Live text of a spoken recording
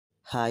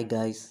Hi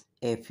guys,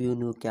 a few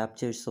new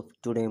captures of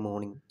today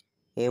morning.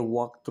 A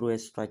walk through a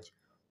stretch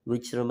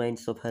which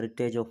reminds of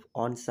heritage of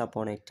once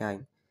upon a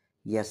time.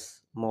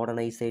 Yes,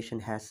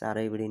 modernization has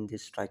arrived in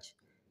this stretch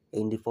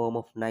in the form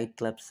of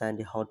nightclubs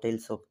and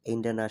hotels of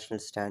international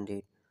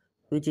standard,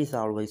 which is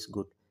always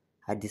good.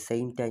 At the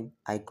same time,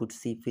 I could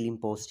see film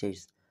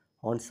posters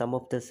on some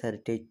of this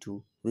heritage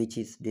too, which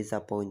is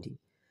disappointing.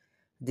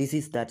 This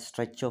is that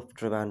stretch of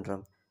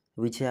Trivandrum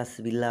which has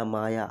Villa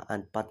Maya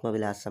and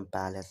Padmavilasam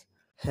Palace.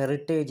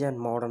 Heritage and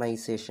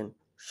modernization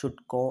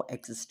should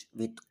coexist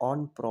with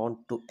one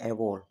prone to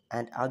evolve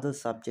and other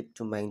subject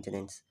to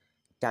maintenance,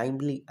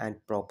 timely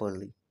and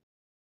properly.